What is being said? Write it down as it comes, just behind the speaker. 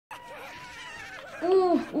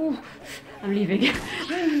Ooh, I'm leaving.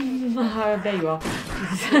 There you are.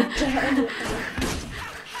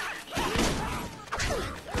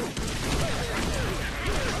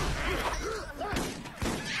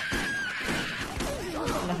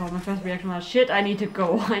 My first reaction was, shit, I need to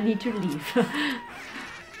go. I need to leave.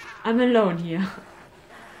 I'm alone here.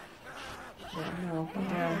 There, no, but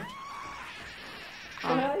there.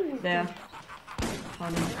 Ah, there.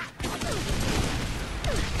 Funny.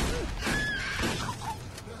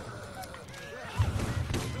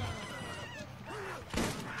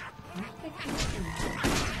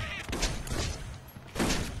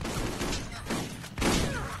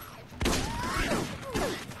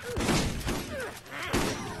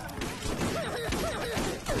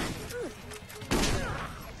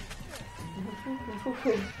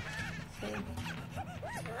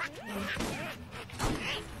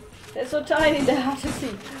 They're so tiny, they're hard to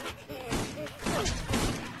see.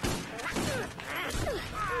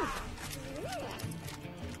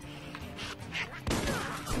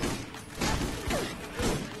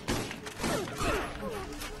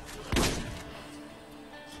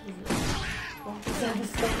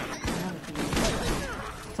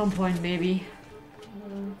 At some point, maybe.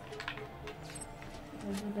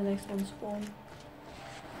 The next one spawn.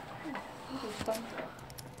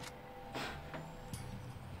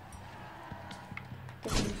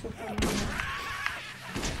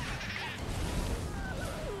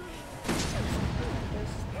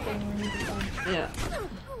 Yeah.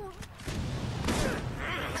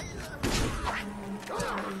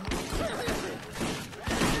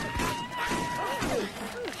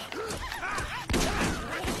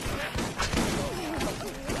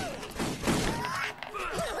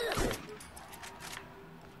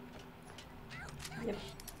 Yep.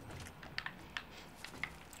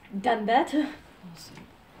 Done that.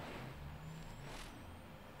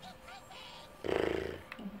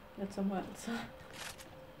 That's somewhere else.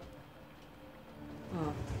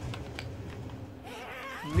 Oh.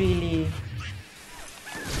 Really?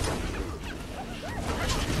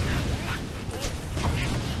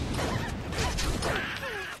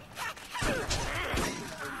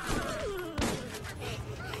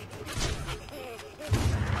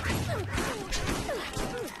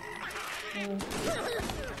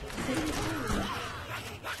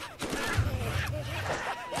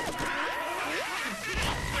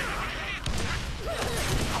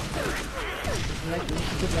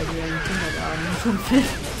 Like we're in kindergarten or something.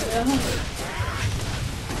 Yeah.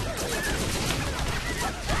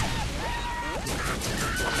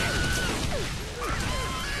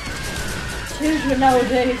 Children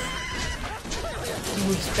nowadays. No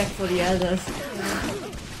respect for the elders.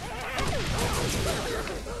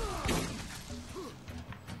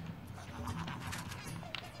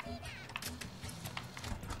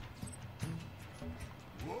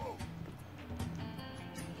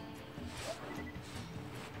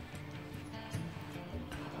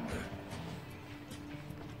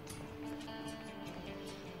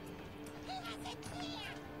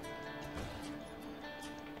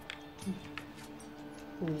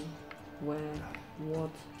 Who, where,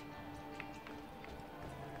 what?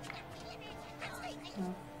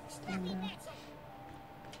 Oh, stand there.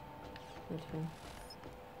 Okay.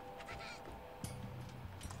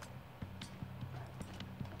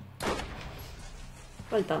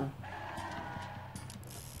 Well done.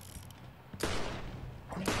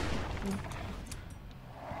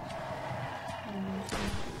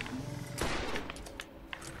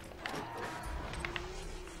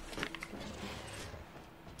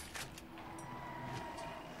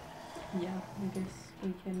 Yeah, I guess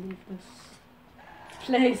we can leave this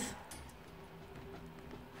place.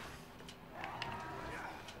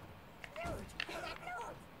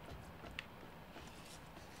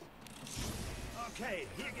 Okay,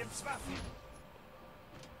 hier gibt's Waffen.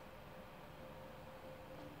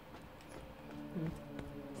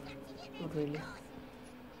 Not really.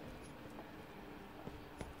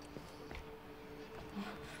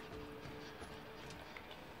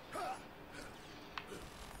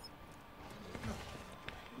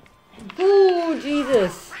 Ooh,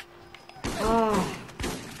 Jesus! Ah.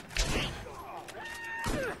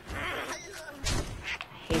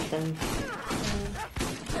 I hate them.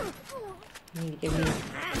 Really give me.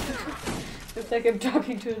 Looks like I'm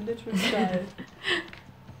talking to a literal child.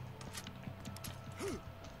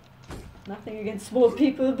 Nothing against small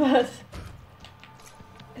people, but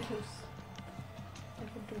it was I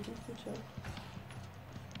can do this good job.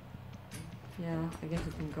 Yeah, I guess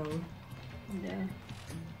it can go. Yeah.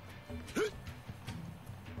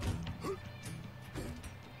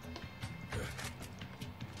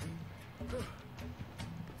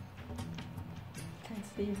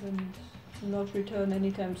 leave and not return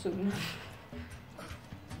anytime soon.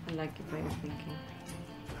 I like your way of thinking.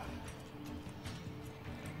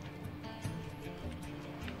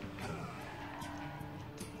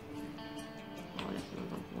 Oh, that's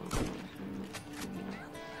another one.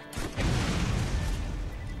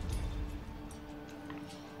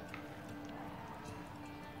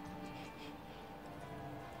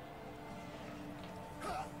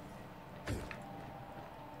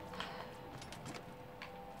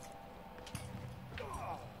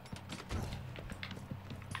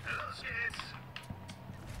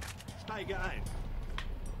 Steige ein.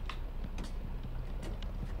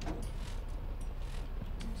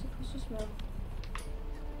 I'm supposed to smell.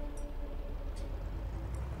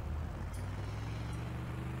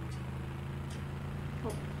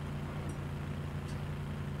 Oh.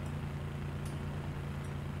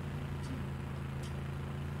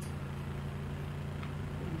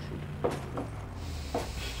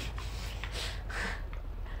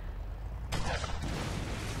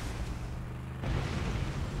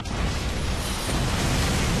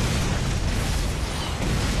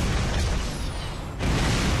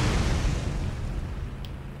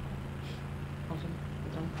 Awesome.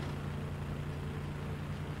 We're done.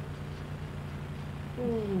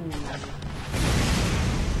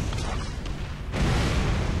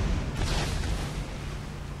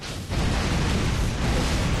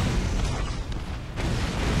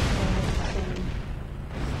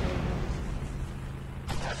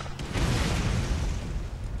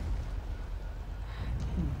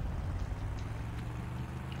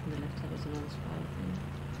 On the left side is another spider thing.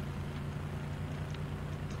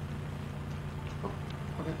 Oh,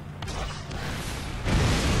 okay.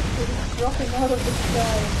 It's dropping out of the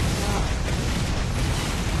sky.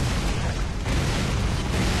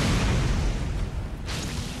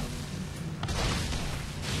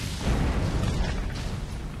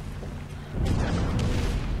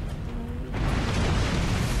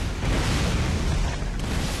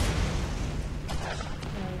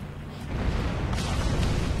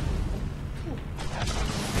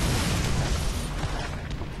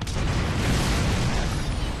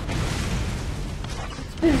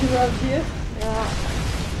 It's around here. Yeah.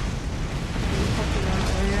 Really popular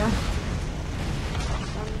area.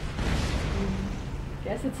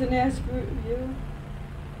 Guess it's an air view.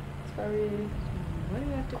 It's very Where do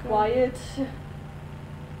we have to go? quiet.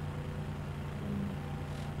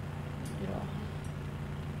 Yeah.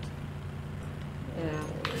 Yeah.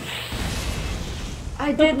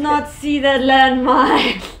 I did not see that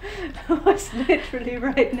landmine. I was literally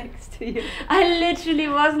right next to you. I literally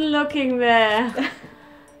wasn't looking there.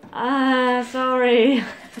 Ah, sorry.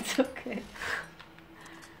 It's okay.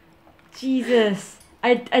 Jesus.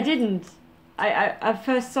 I didn't. I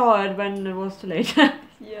first saw it when it was too late.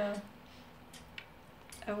 Yeah.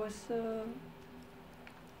 I was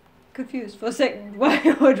confused for a second why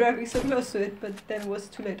you were driving so close to it, but then it was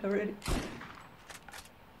too late already.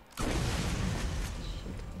 Shit,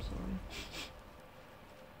 I'm sorry.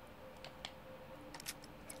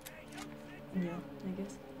 Yeah, I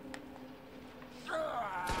guess.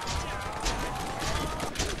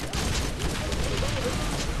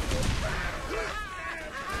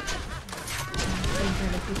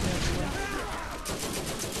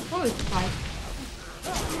 Oh, it's fine.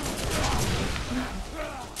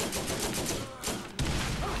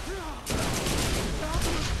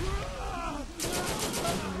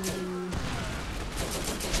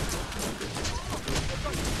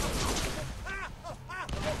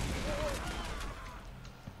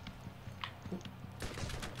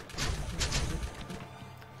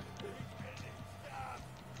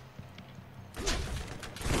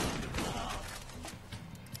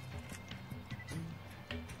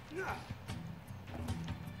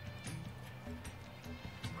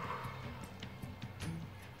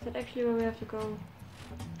 Is that actually where we have to go?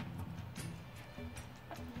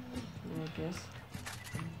 Yeah, I guess.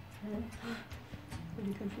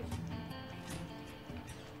 Really confused.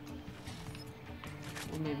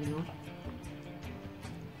 Or maybe not.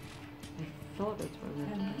 I thought that's where we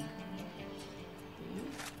have to go.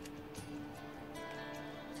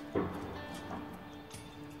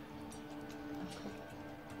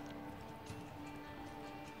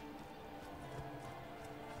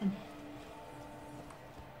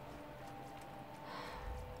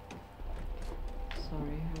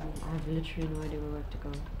 Sorry, I have literally no idea where we have to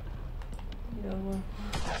go. Yeah, well,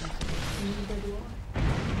 neither do I.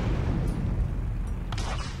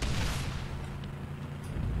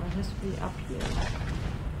 Well, it has to be up here.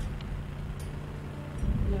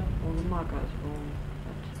 Yeah. Or the marker is wrong.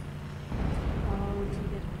 But How do we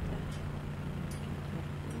get up there?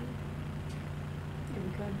 Maybe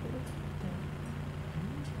try and get it.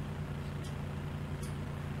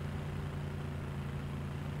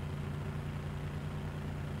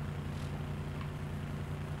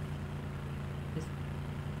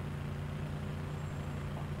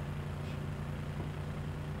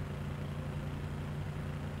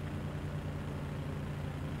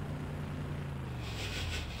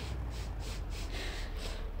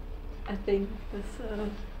 I think this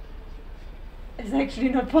is actually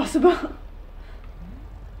not possible.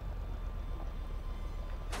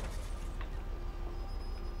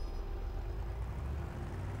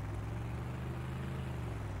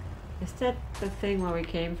 Is that the thing where we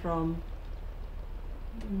came from?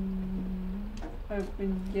 I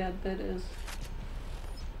mean, yeah, that is.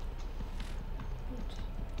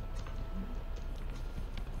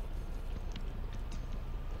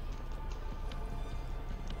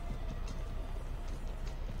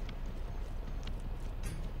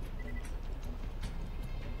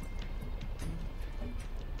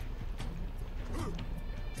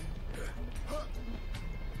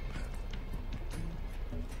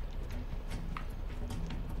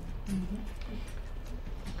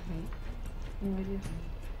 Okay. No idea.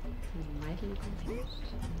 I'm mightily confused.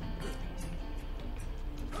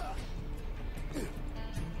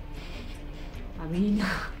 I mean...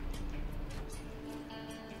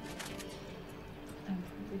 I'm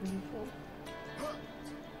probably gonna fall.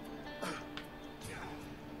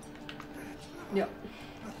 Yeah.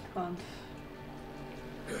 Can't.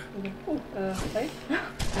 Oh, hey.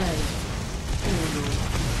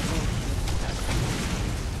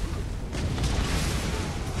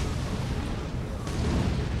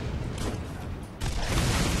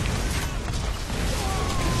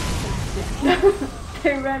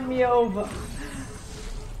 They ran me over.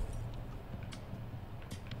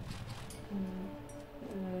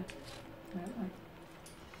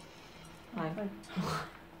 Hi.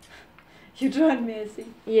 You joined me, I see.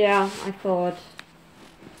 Yeah, I thought.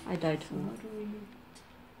 I died So too. how do we...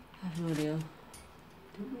 I have no idea.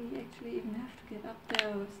 Do we actually even have to get up there?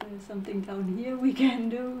 Or is there something down here we can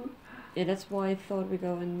do? Yeah, that's why I thought we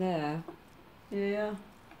go in there. Yeah.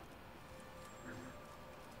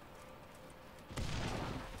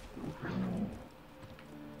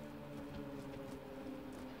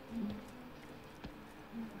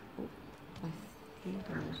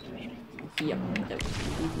 Yep, that was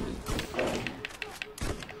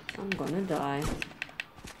I'm gonna die.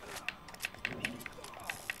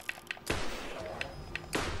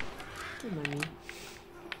 Come on, me.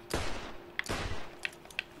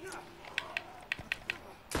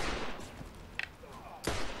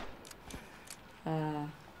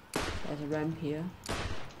 There's a ramp here.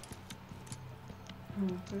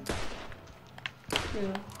 Okay.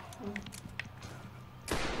 Yeah.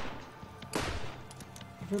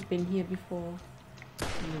 Have you been here before?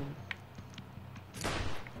 No.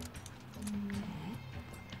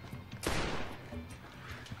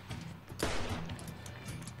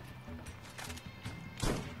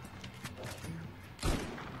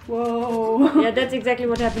 Whoa! Yeah, that's exactly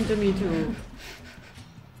what happened to me too.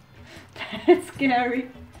 That's scary.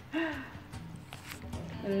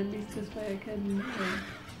 At least this way I can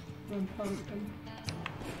run past them.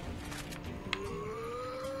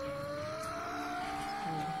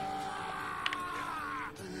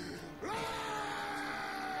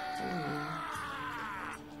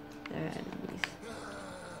 There are enemies.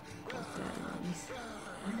 Of course there are enemies.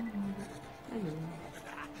 I know.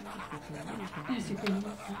 As you can see.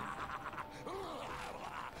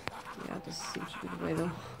 Yeah, this seems to be the way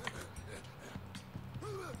though.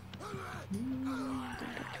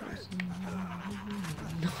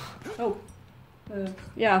 Oh.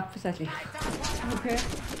 Yeah, precisely. Okay.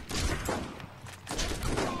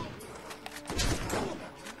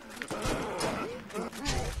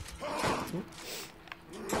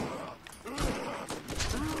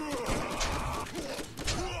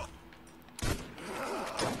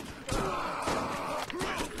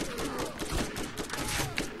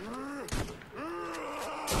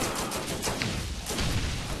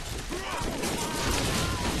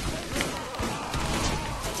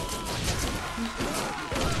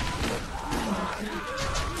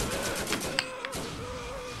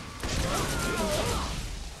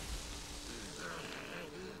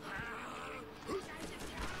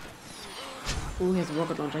 Oh, here's a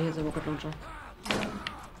rocket launcher, here's a rocket launcher.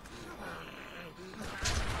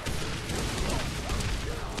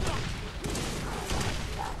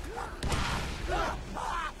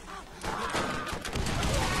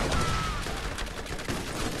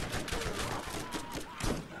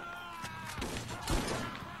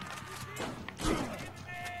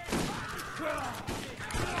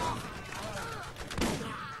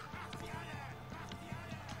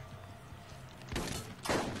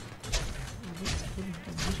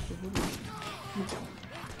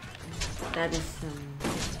 That is Well,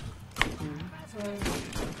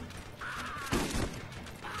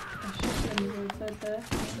 I should go inside there.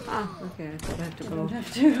 ah, okay, I thought I have to I go. don't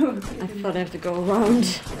have to. I thought I have to go around.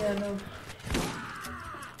 Yeah, no.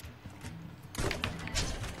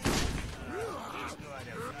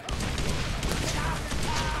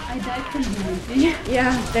 I died conveniently.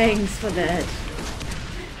 Yeah, thanks for that.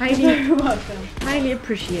 You're Highly, very welcome. highly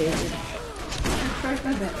appreciated. I tried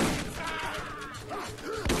my best.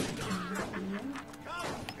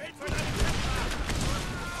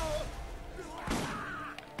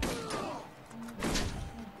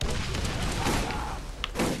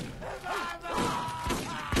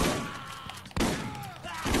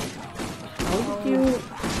 How did you...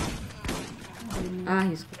 Ah,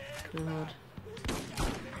 he's cloud.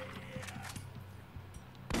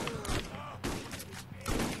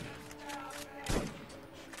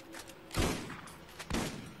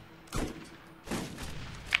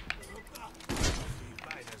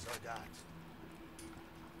 Meine Soldat.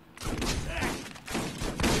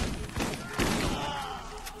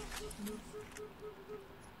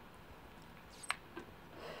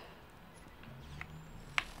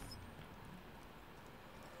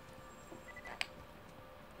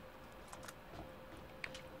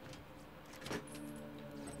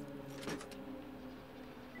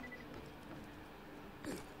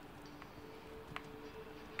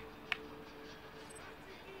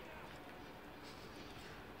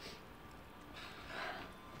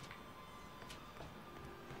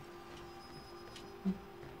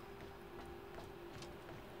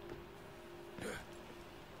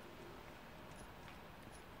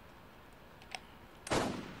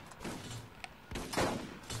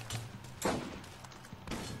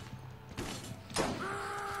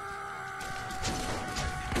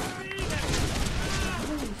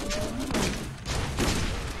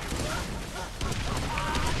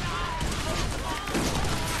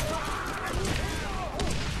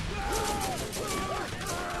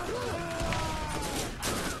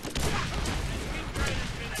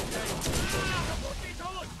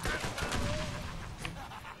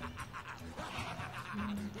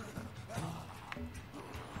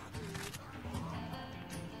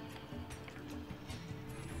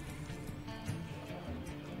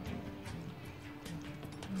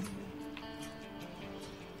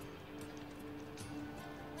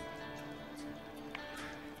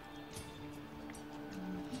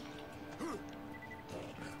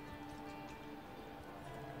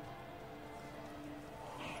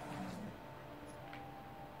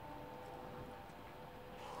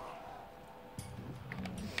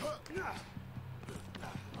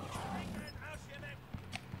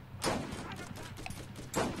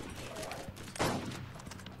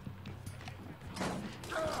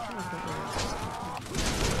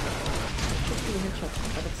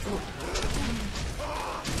 But it's not.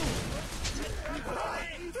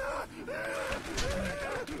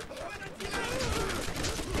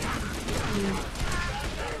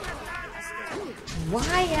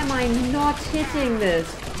 Why am I not hitting this?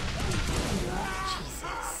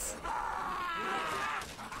 Jesus.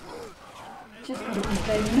 Just gonna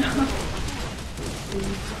complain now.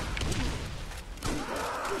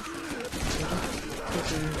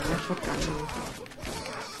 Hitting my shotgun.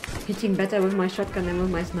 Hitting better with my shotgun than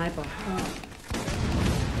with my sniper.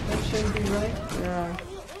 That shouldn't be right. Yeah.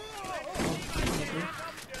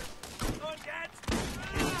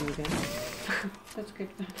 Okay. That's good.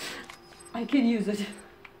 I can use it.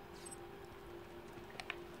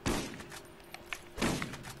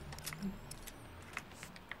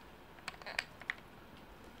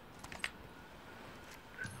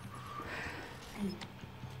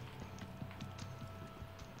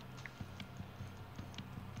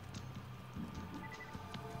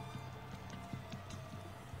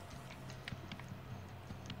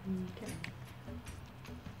 Okay.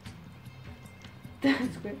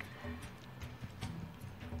 That's good.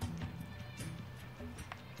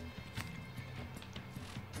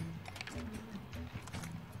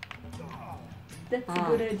 That's a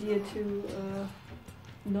good idea to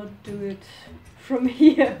not do it from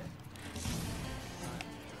here.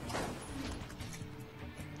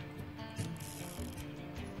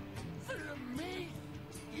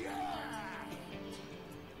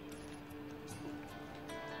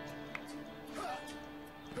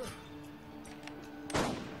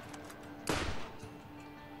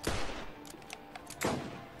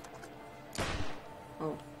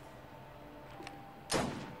 Oh.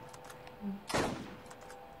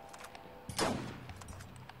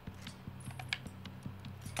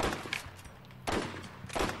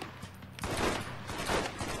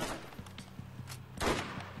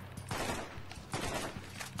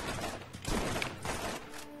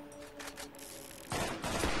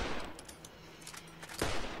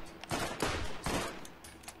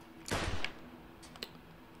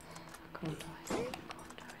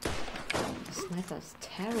 That's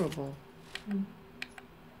terrible. Mm.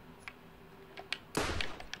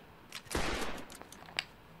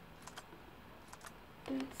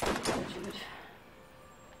 That's unfortunate.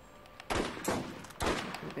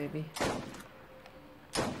 Oh, baby.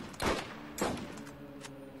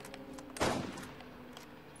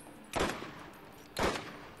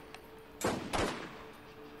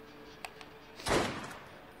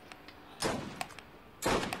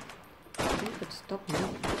 You could stop me.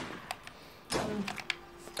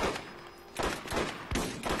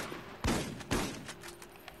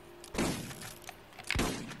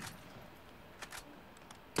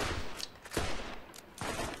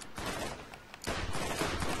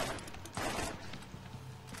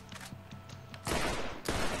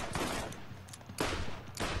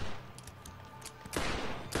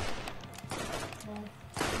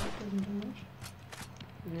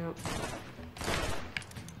 Yep.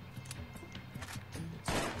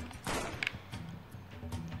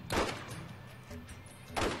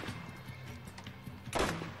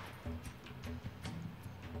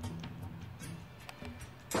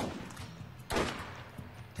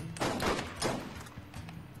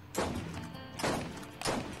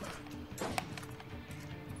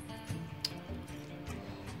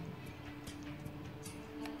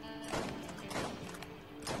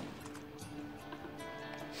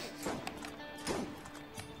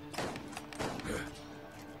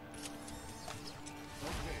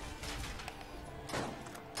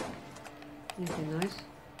 Anything nice?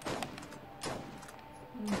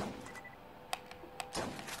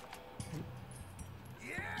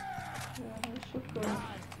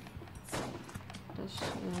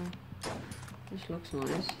 This looks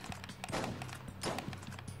nice.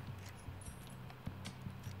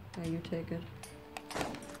 Yeah, you take it.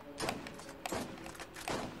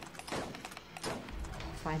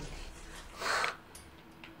 Fine.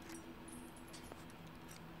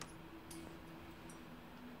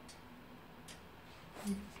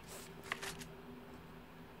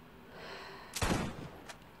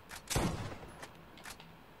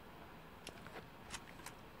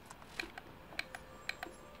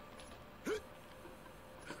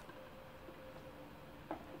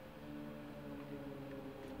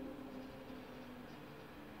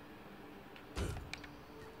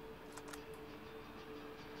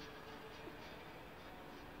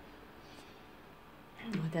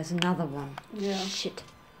 Oh, there's another one. Yeah. Shit.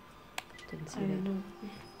 Didn't see I that. know.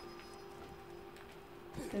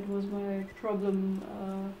 That was my problem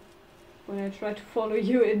when I tried to follow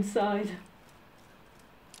you inside.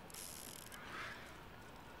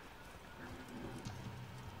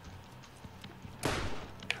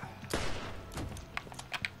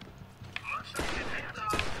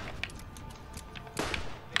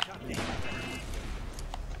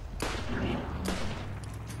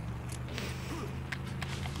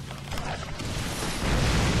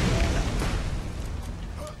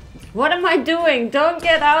 What am I doing? Don't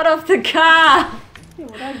get out of the car! Yeah,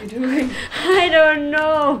 what are you doing? I don't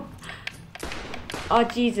know. Oh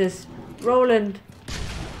Jesus, Roland.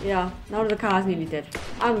 Yeah, now the car's nearly dead.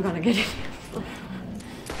 I'm gonna get it.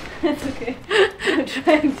 That's okay. I'm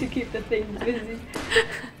trying to keep the thing busy.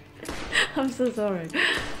 I'm so sorry.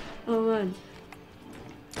 Oh man.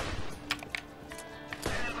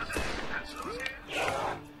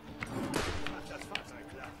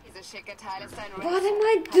 What am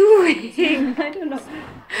I doing? I don't know.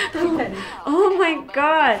 Don't panic. Oh my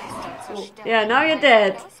god. Yeah, now you're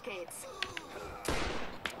dead.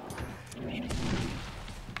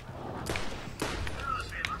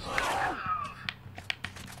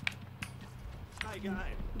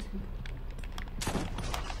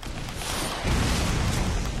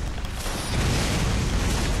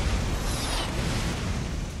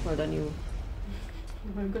 Well done, you.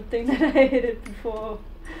 Well, good thing that I hit it before.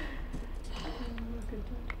 Look at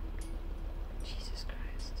that. Jesus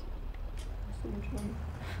Christ. So much fun.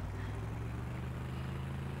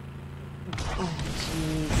 Oh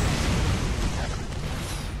jeez.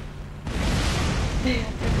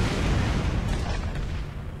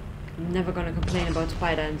 I'm never gonna complain about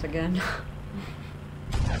spider ants again.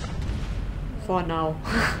 For now.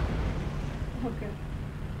 Okay.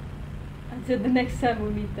 Until the next time we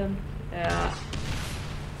meet them. Yeah.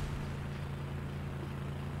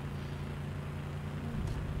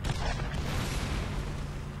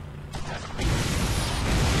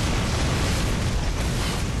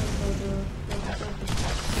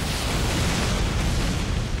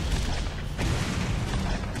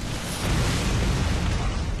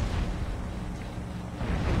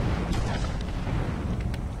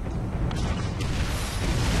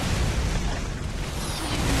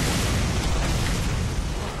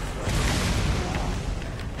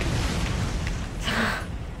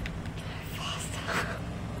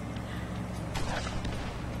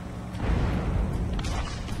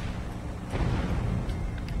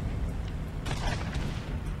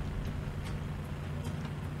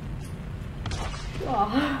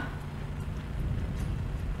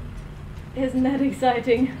 Isn't that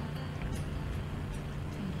exciting?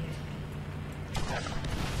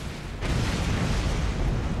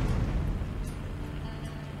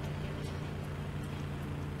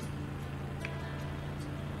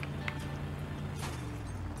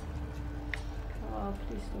 Oh,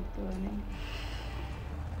 please stop burning.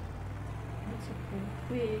 It's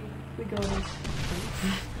okay. We got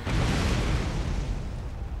it.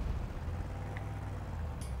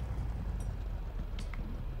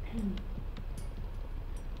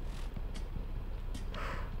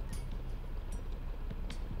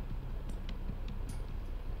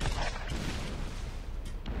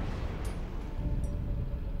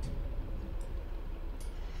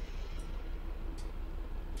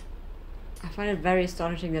 I find it very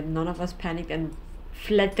astonishing that none of us panicked and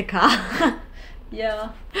fled the car. Yeah.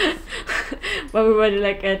 When we were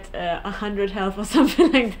like at 100 health or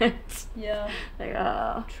something like that. Yeah.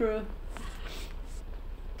 Like, True.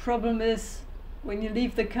 Problem is, when you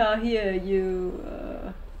leave the car here, you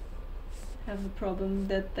have the problem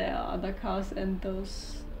that there are other cars and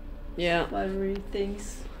those yeah. spidery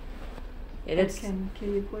things Yeah, that can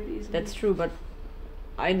kill you quite easily. that's true, but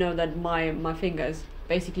I know that my finger is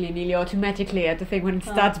basically nearly automatically at the thing when it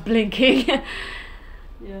starts blinking.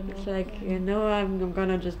 Yeah, no. It's like, you know, I'm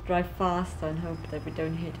gonna just drive fast and hope that we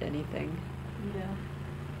don't hit anything. Yeah.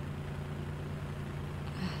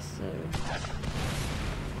 So,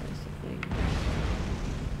 where's the thing?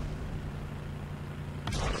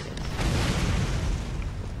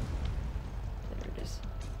 There it is.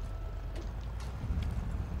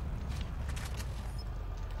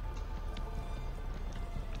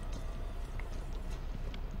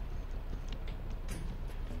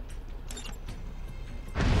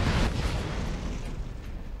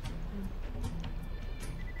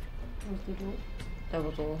 Close the door. That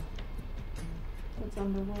was all. That's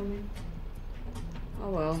underwhelming. Oh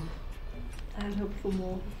well. I had hoped for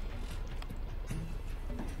more.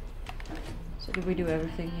 So did we do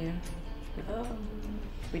everything here?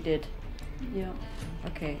 We did. Yeah.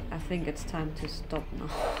 Okay, I think it's time to stop now.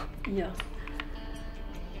 Yeah.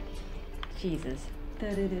 Jesus.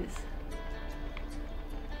 That it is.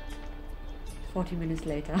 40 minutes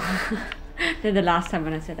later. Then the last time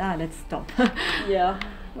when I said, let's stop. Yeah.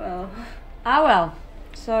 Well. Well.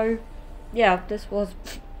 So, yeah, this was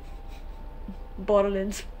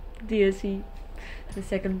Borderlands DLC. The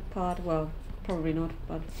second part. Well, probably not,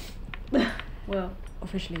 but Well.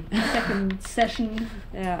 officially. Second session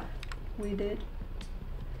Yeah. we did.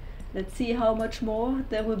 Let's see how much more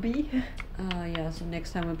there will be. Yeah, so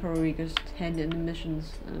next time we'll probably just hand in the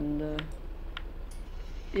missions and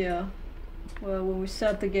Yeah. Well, when we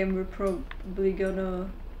start the game, we're probably gonna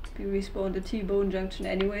be respawned at T-Bone Junction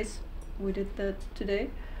anyways. We did that today.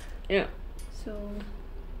 yeah. So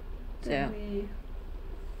then Yeah. we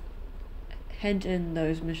Hand in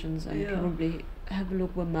those missions and Yeah. probably have a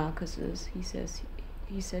look where Marcus is. He said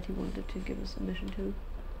he wanted to give us a mission too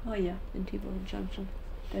oh yeah, in T-Bone Junction.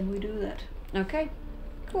 then we do that. Okay.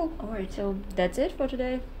 Cool. Alright. So that's it for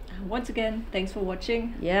today. Once again, thanks for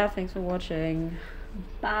watching. Yeah, thanks for watching.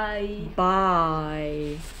 Bye.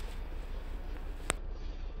 Bye.